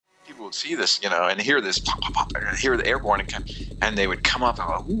see this, and hear this pop, pop, pop, and hear the airborne, and they would come up and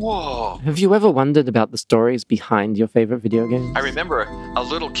go, whoa. Have you ever wondered about the stories behind your favorite video games? I remember a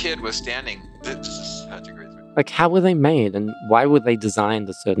little kid was standing. This is such a great story. Like, how were they made and why were they designed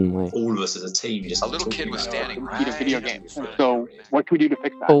a certain way? All of us as a team just A little kid was standing Right. Video games. So what can we do to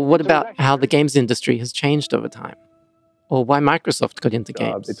fix that? Or what about how the games industry has changed over time? Or why Microsoft got into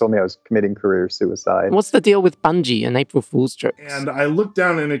games? They told me I was committing career suicide. What's the deal with Bungie and April Fool's jokes? And I looked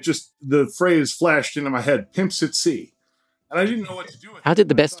down and the phrase flashed into my head, pimps at sea. And I didn't know what to do with it. How did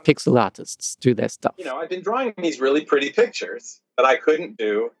the best pixel artists do their stuff? I've been drawing these really pretty pictures that I couldn't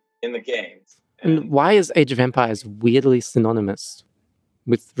do in the games. And why is Age of Empires weirdly synonymous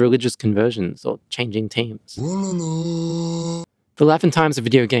with religious conversions or changing teams? The Life and Times of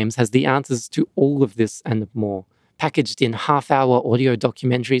Video Games has the answers to all of this and more, packaged in half-hour audio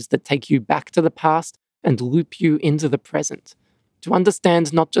documentaries that take you back to the past and loop you into the present, to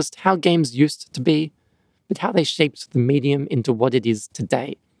understand not just how games used to be, but how they shaped the medium into what it is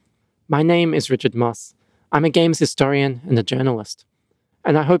today. My name is Richard Moss. I'm a games historian and a journalist,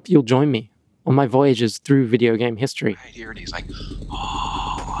 and I hope you'll join me on my voyages through video game history. Right here, and he's like,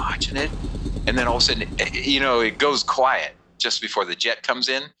 oh, watching it. And then all of a sudden, it goes quiet just before the jet comes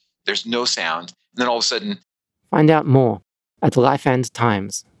in. There's no sound. And then all of a sudden... Find out more at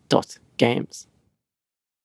lifeandtimes.games.